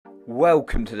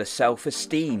Welcome to the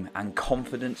Self-Esteem and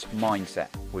Confidence Mindset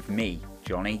with me,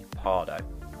 Johnny Pardo.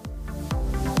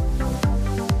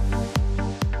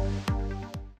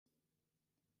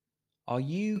 Are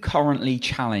you currently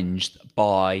challenged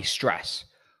by stress?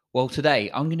 Well, today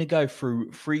I'm going to go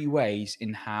through 3 ways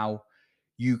in how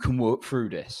you can work through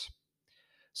this.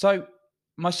 So,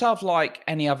 myself, like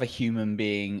any other human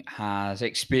being, has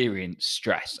experienced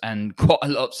stress and quite a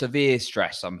lot of severe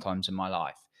stress sometimes in my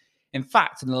life. In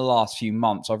fact, in the last few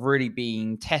months, I've really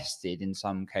been tested in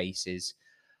some cases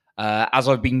as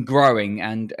I've been growing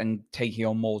and taking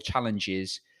on more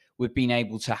challenges. We've been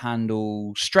able to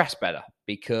handle stress better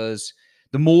because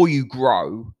the more you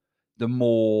grow, the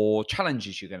more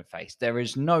challenges you're going to face. There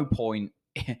is no point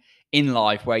in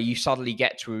life where you suddenly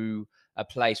get to a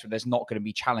place where there's not going to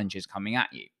be challenges coming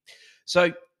at you.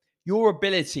 So your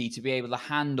ability to be able to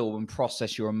handle and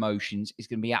process your emotions is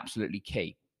going to be absolutely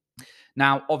key.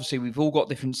 Now, obviously, we've all got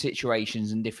different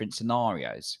situations and different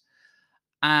scenarios.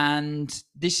 And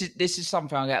this is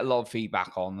something I get a lot of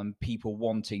feedback on, and people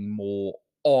wanting more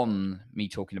on me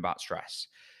talking about stress.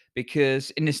 Because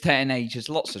in this day and age, there's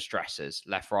lots of stressors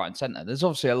left, right, and center. There's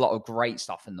obviously a lot of great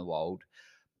stuff in the world,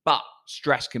 but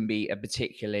stress can be a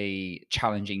particularly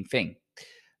challenging thing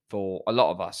for a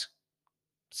lot of us.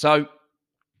 So,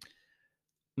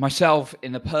 myself,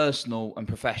 in a personal and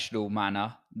professional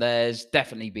manner, there's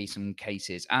definitely been some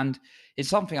cases, and it's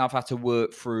something I've had to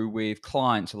work through with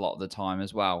clients a lot of the time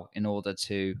as well, in order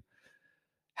to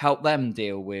help them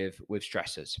deal with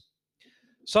stressors.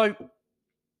 So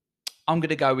I'm going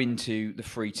to go into the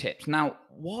 3 tips. Now,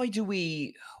 why do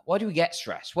we get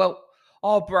stressed? Well,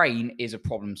 our brain is a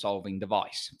problem solving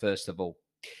device. First of all,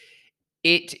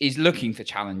 it is looking for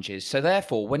challenges. So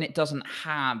therefore, when it doesn't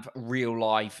have real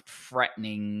life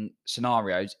threatening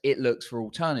scenarios, it looks for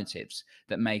alternatives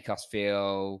that make us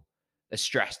feel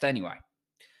stressed anyway.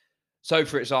 So,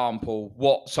 for example,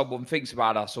 what someone thinks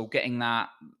about us, or getting that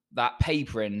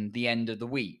paper in the end of the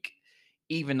week,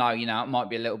 even though it might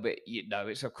be a little bit,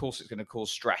 it's, of course, it's going to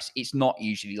cause stress. It's not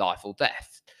usually life or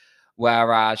death.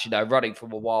 Whereas running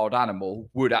from a wild animal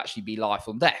would actually be life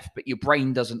or death, but your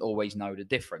brain doesn't always know the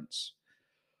difference.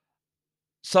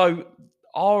 So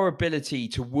our ability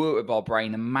to work with our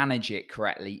brain and manage it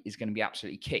correctly is going to be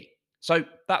absolutely key. So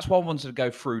that's why I wanted to go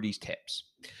through these tips.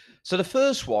 So the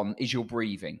first one is your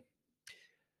breathing.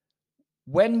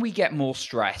 When we get more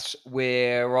stress,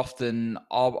 we're often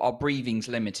our breathing's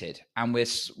limited, and we're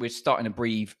starting to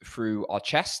breathe through our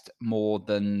chest more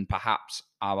than perhaps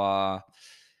our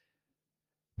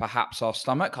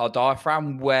stomach, our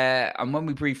diaphragm. And when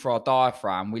we breathe through our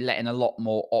diaphragm, we let in a lot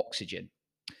more oxygen,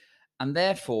 and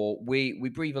therefore we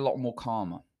breathe a lot more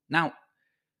calmer. Now,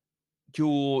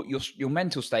 your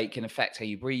mental state can affect how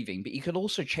you're breathing, but you can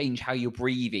also change how you're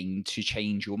breathing to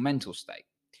change your mental state.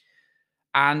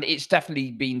 And it's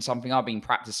definitely been something I've been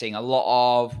practicing a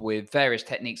lot of, with various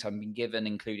techniques I've been given,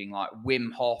 including like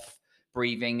Wim Hof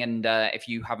breathing. And if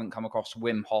you haven't come across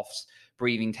Wim Hof's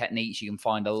breathing techniques, you can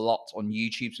find a lot on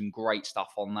YouTube, some great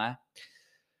stuff on there.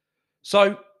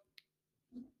 So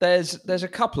there's a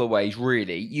couple of ways,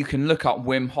 really. You can look up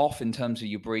Wim Hof in terms of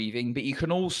your breathing, but you can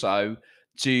also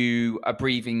do a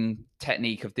breathing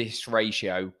technique of this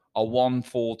ratio, a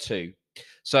 1-4-2.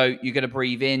 So you're going to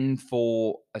breathe in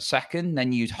for a second,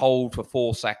 then you'd hold for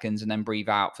 4 seconds, and then breathe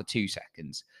out for 2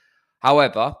 seconds.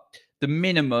 However, the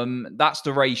minimum, that's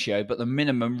the ratio, but the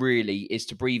minimum really is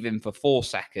to breathe in for 4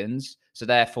 seconds. So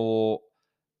therefore,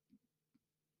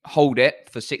 hold it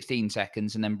for 16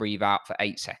 seconds and then breathe out for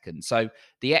 8 seconds. So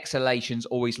the exhalation's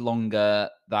always longer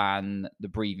than the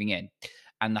breathing in,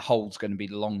 and the hold's going to be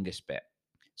the longest bit.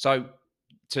 So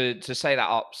to say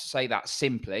that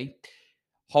simply: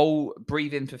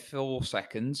 breathe in for 4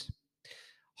 seconds,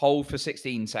 hold for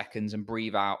 16 seconds, and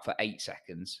breathe out for 8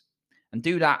 seconds. And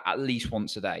do that at least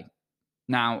once a day.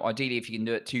 Now, ideally, if you can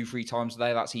do it 2-3 times a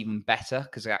day, that's even better,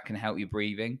 because that can help your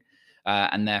breathing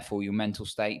and therefore your mental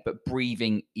state. But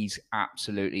breathing is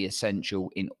absolutely essential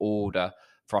in order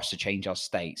for us to change our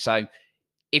state. So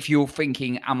if you're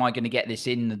thinking, am I going to get this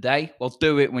in the day? Well,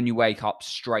 do it when you wake up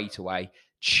straight away.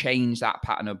 Change that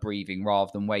pattern of breathing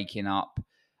rather than waking up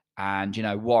and,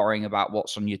 worrying about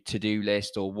what's on your to-do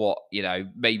list, or what,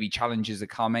 maybe challenges are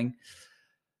coming.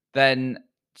 Then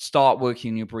start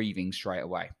working on your breathing straight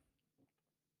away.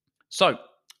 So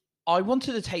I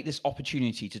wanted to take this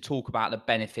opportunity to talk about the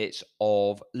benefits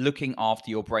of looking after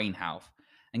your brain health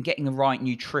and getting the right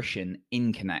nutrition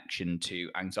in connection to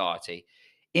anxiety.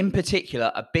 In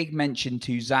particular, a big mention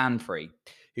to Zanfree,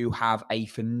 who have a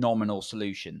phenomenal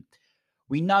solution.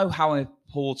 We know how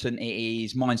important it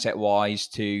is mindset-wise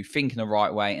to think in the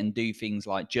right way and do things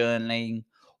like journaling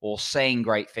or saying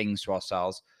great things to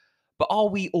ourselves. But are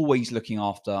we always looking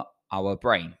after our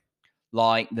brain?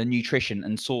 Like the nutrition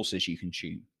and sources you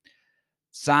consume.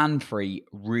 Zan-free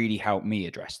really helped me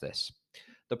address this.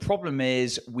 The problem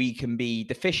is we can be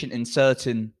deficient in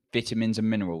certain vitamins and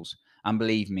minerals. And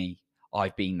believe me,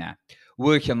 I've been there.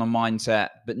 Working on the mindset,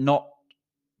 but not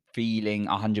feeling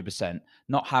 100%,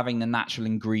 not having the natural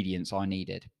ingredients I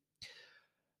needed.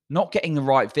 Not getting the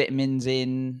right vitamins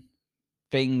in,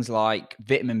 things like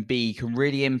vitamin B can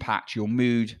really impact your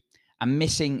mood, and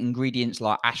missing ingredients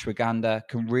like ashwagandha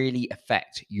can really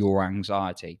affect your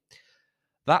anxiety.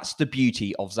 That's the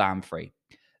beauty of Zan-free.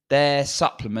 Their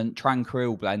supplement,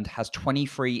 Tranquil Blend, has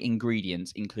 23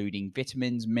 ingredients, including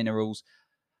vitamins, minerals,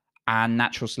 and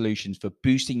natural solutions for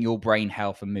boosting your brain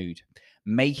health and mood,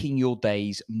 making your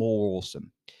days more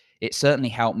awesome. It certainly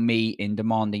helped me in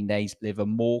demanding days live a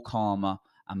more calmer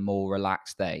and more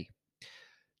relaxed day.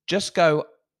 Just go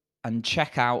and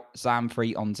check out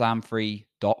Zan-free on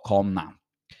zanfree.com now.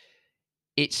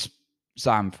 It's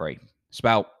Zan-free,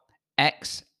 spelled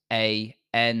Xanfree.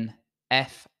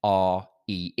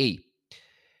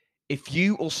 If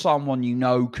you or someone you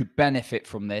know could benefit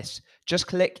from this, just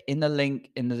click in the link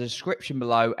in the description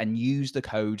below and use the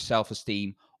code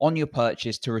self-esteem on your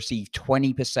purchase to receive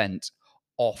 20%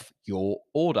 off your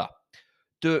order.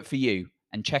 Do it for you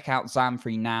and check out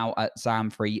Zan-free now at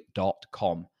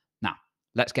zanfree.com. Now,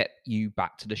 let's get you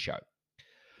back to the show.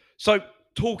 So,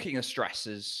 talking of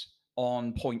stressors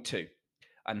on point 2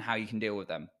 and how you can deal with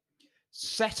them.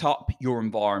 Set up your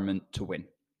environment to win.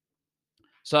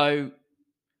 So,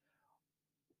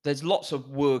 there's lots of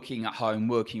working at home,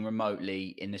 working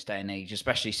remotely in this day and age,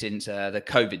 especially since the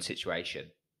COVID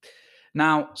situation.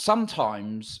 Now,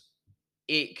 sometimes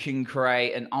it can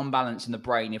create an unbalance in the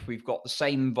brain if we've got the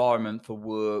same environment for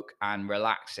work and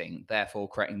relaxing, therefore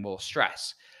creating more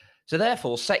stress. So,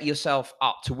 therefore, set yourself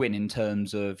up to win in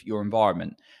terms of your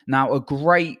environment. Now, a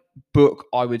great book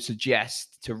I would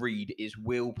suggest to read is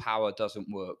Willpower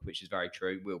Doesn't Work, which is very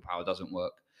true. Willpower doesn't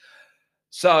work.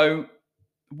 So,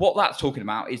 what that's talking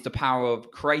about is the power of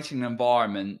creating an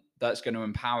environment that's going to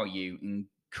empower you and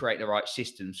create the right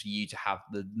systems for you to have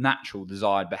the natural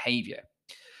desired behavior.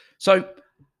 So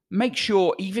make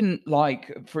sure, even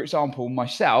like, for example,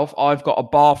 myself, I've got a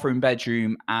bathroom,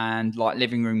 bedroom, and like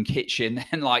living room, kitchen,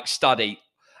 and like study.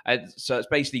 So it's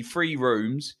basically 3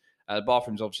 rooms. The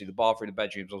bathroom's obviously the bathroom, the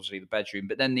bedroom's obviously the bedroom,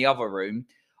 but then the other room,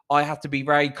 I have to be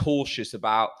very cautious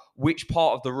about which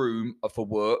part of the room are for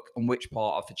work and which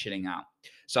part are for chilling out.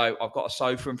 So I've got a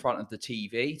sofa in front of the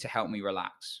TV to help me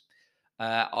relax.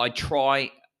 I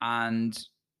try and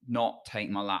not take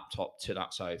my laptop to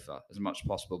that sofa as much as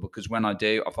possible, because when I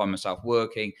do, I find myself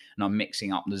working and I'm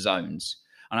mixing up the zones.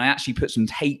 And I actually put some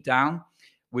tape down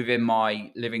within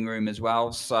my living room as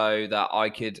well, so that I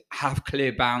could have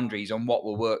clear boundaries on what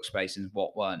were workspace and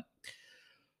what weren't.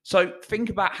 So think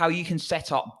about how you can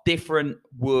set up different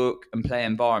work and play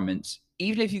environments.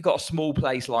 Even if you've got a small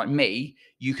place like me,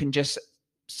 you can just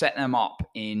set them up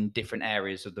in different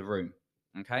areas of the room.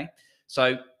 Okay.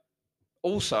 So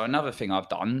also another thing I've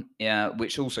done,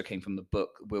 which also came from the book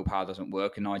Willpower Doesn't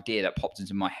Work, an idea that popped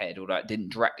into my head, although it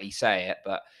didn't directly say it,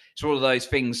 but it's one of those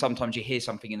things. Sometimes you hear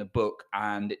something in a book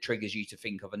and it triggers you to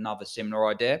think of another similar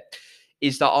idea,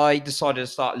 is that I decided to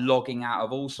start logging out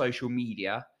of all social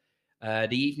media the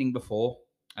evening before,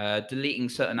 deleting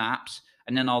certain apps,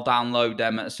 and then I'll download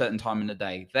them at a certain time in the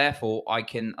day. Therefore, I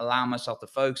can allow myself to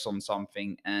focus on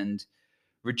something and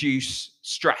reduce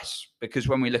stress, because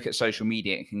when we look at social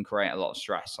media, it can create a lot of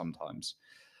stress sometimes.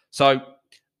 So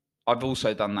I've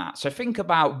also done that. So think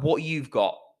about what you've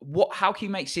got. How can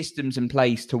you make systems in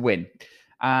place to win?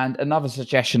 And another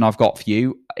suggestion I've got for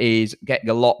you is get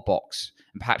your lockbox,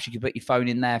 and perhaps you could put your phone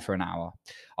in there for an hour.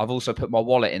 I've also put my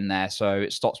wallet in there, so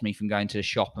it stops me from going to the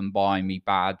shop and buying me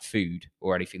bad food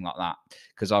or anything like that,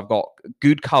 because I've got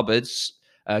good cupboards,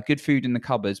 good food in the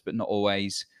cupboards, but not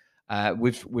always.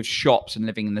 With shops and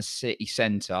living in the city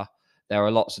centre, there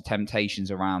are lots of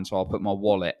temptations around, so I'll put my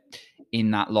wallet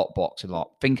in that lockbox a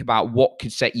lot. Think about what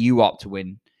could set you up to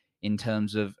win in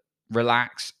terms of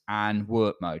relax and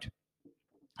work mode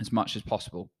as much as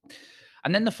possible.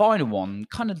 And then the final one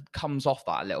kind of comes off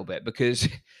that a little bit, because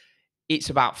it's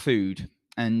about food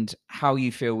and how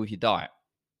you feel with your diet.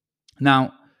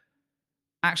 Now,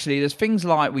 actually, there's things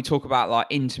like we talk about, like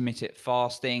intermittent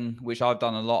fasting, which I've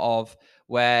done a lot of,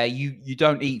 where you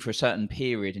don't eat for a certain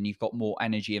period and you've got more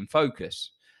energy and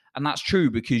focus. And that's true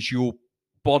because your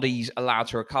body's allowed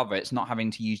to recover. It's not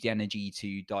having to use the energy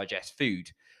to digest food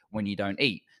when you don't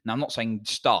eat. Now, I'm not saying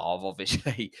starve,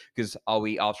 obviously, because I'll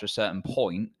eat after a certain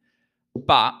point,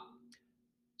 but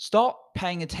Start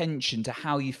paying attention to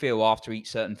how you feel after eat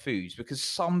certain foods, because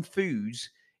some foods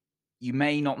you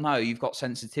may not know you've got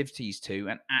sensitivities to,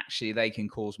 and actually they can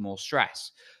cause more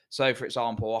stress. So, for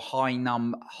example, a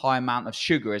high amount of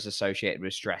sugar is associated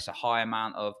with stress. A high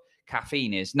amount of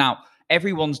caffeine is. Now,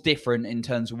 everyone's different in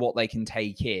terms of what they can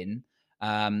take in.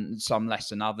 Some less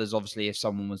than others. Obviously, if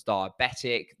someone was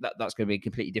diabetic, that's going to be a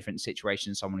completely different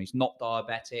situation than someone who's not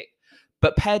diabetic.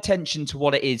 But pay attention to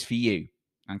what it is for you.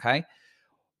 Okay.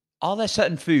 Are there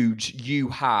certain foods you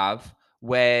have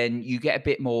when you get a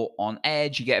bit more on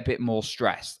edge, you get a bit more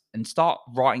stressed? And start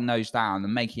writing those down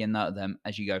and making a note of them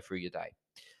as you go through your day.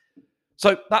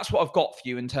 So that's what I've got for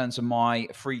you in terms of my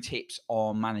 3 tips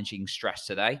on managing stress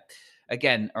today.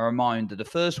 Again, a reminder, the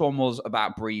first one was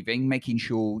about breathing, making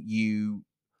sure you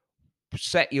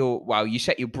set your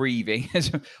breathing.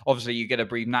 Obviously you're going to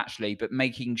breathe naturally, but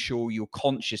making sure you're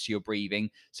conscious of your breathing,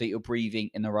 so you're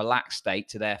breathing in a relaxed state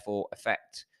to therefore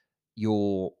affect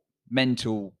your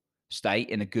mental state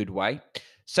in a good way.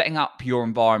 Setting up your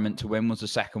environment to win was the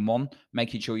second one,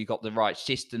 making sure you got the right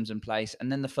systems in place.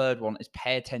 And then the third one is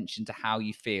pay attention to how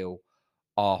you feel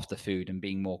after food and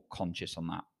being more conscious on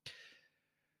that.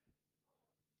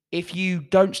 If you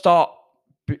don't start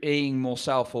being more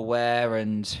self-aware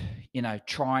and,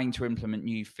 trying to implement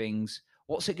new things,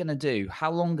 what's it going to do? How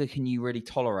longer can you really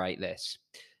tolerate this?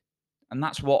 And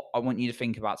that's what I want you to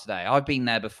think about today. I've been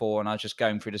there before, and I was just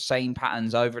going through the same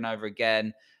patterns over and over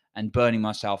again and burning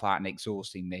myself out and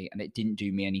exhausting me, and it didn't do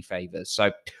me any favors.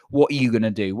 So what are you going to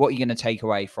do? What are you going to take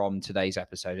away from today's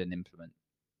episode and implement?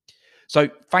 So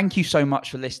thank you so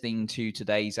much for listening to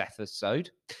today's episode.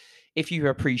 If you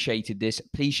appreciated this,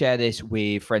 please share this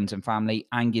with friends and family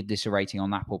and give this a rating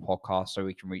on Apple Podcasts so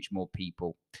we can reach more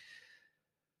people.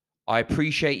 I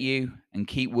appreciate you, and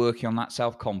keep working on that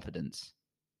self-confidence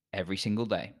every single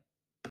day.